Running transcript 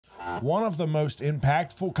One of the most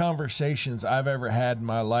impactful conversations I've ever had in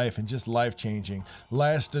my life, and just life-changing,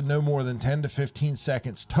 lasted no more than 10 to 15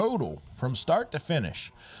 seconds total from start to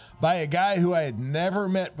finish, by a guy who I had never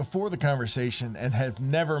met before the conversation and have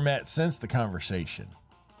never met since the conversation,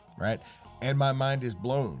 right? And my mind is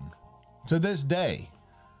blown to this day.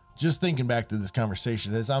 Just thinking back to this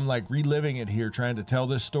conversation as I'm like reliving it here, trying to tell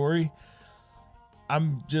this story,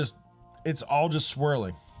 it's all just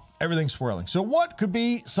swirling. Everything's swirling. So what could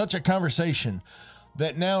be such a conversation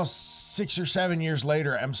that now 6 or 7 years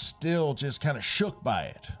later, I'm still just kind of shook by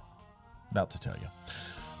it? About to tell you.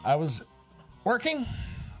 I was working,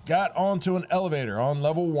 got onto an elevator on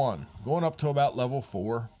level 1, going up to about level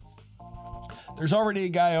 4. There's already a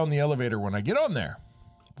guy on the elevator when I get on there,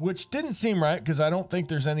 which didn't seem right because I don't think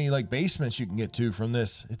there's any like basements you can get to from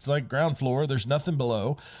this. It's like ground floor. There's nothing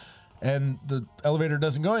below, and the elevator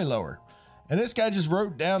doesn't go any lower. And this guy just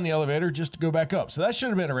rode down the elevator just to go back up. So that should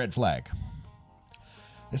have been a red flag.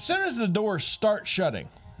 As soon as the doors start shutting,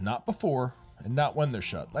 not before and not when they're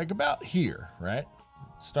shut, like about here, right?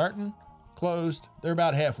 Starting, closed, they're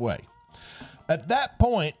about halfway. At that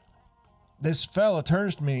point, this fella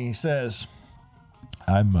turns to me and he says,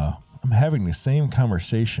 I'm having the same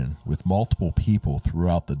conversation with multiple people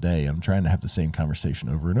throughout the day. I'm trying to have the same conversation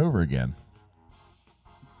over and over again.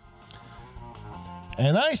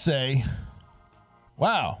 And I say,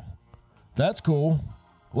 wow, that's cool.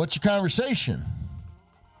 What's your conversation?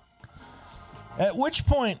 At which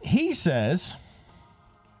point he says,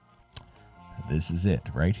 this is it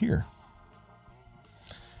right here.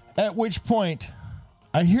 At which point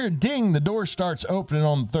I hear a ding. The door starts opening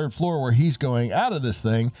on the 3rd floor where he's going out of this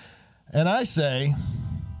thing. And I say,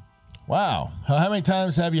 wow, how many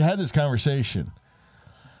times have you had this conversation?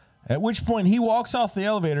 At which point he walks off the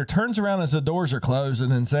elevator, turns around as the doors are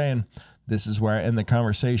closing and saying, this is where I end the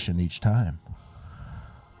conversation each time.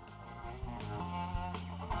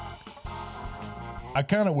 I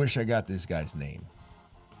kind of wish I got this guy's name.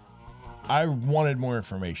 I wanted more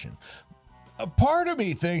information. A part of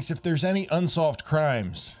me thinks if there's any unsolved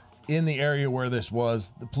crimes in the area where this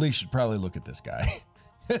was, the police should probably look at this guy.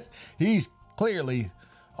 He's clearly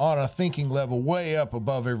on a thinking level way up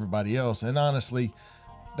above everybody else. And honestly,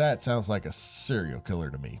 that sounds like a serial killer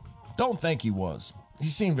to me. Don't think he was. He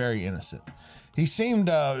seemed very innocent. He seemed,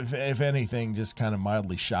 if anything, just kind of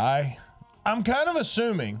mildly shy. I'm kind of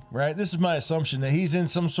assuming, right? This is my assumption, that he's in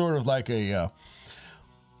some sort of like a,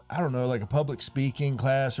 I don't know, like a public speaking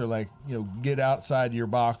class or like, you know, get outside your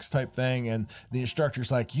box type thing. And the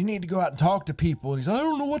instructor's like, you need to go out and talk to people. And he's like, I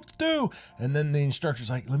don't know what to do. And then the instructor's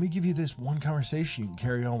like, let me give you this one conversation you can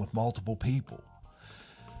carry on with multiple people.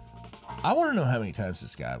 I want to know how many times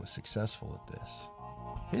this guy was successful at this.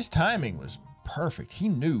 His timing was perfect. He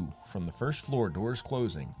knew from the 1st floor, doors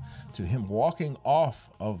closing, to him walking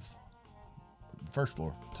off of the 1st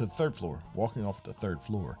floor to the 3rd floor, walking off the 3rd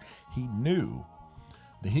floor. He knew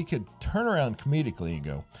that he could turn around comedically and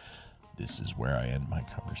go, this is where I end my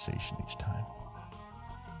conversation each time.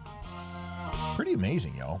 Pretty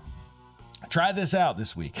amazing, y'all. Try this out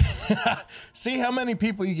this week. See how many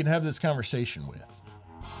people you can have this conversation with.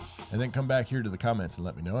 And then come back here to the comments and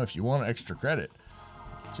let me know. If you want extra credit,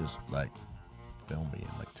 just like film me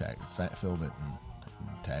and like film it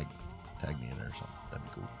and tag me in there or something. That'd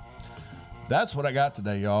be cool. That's what I got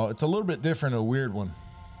today, y'all. It's a little bit different, a weird one.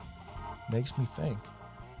 Makes me think.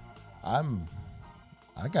 I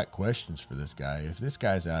got questions for this guy. If this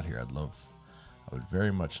guy's out here, I would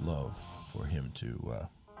very much love for him to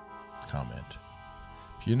comment.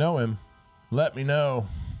 If you know him, let me know.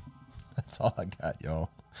 That's all I got, y'all.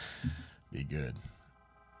 Be good.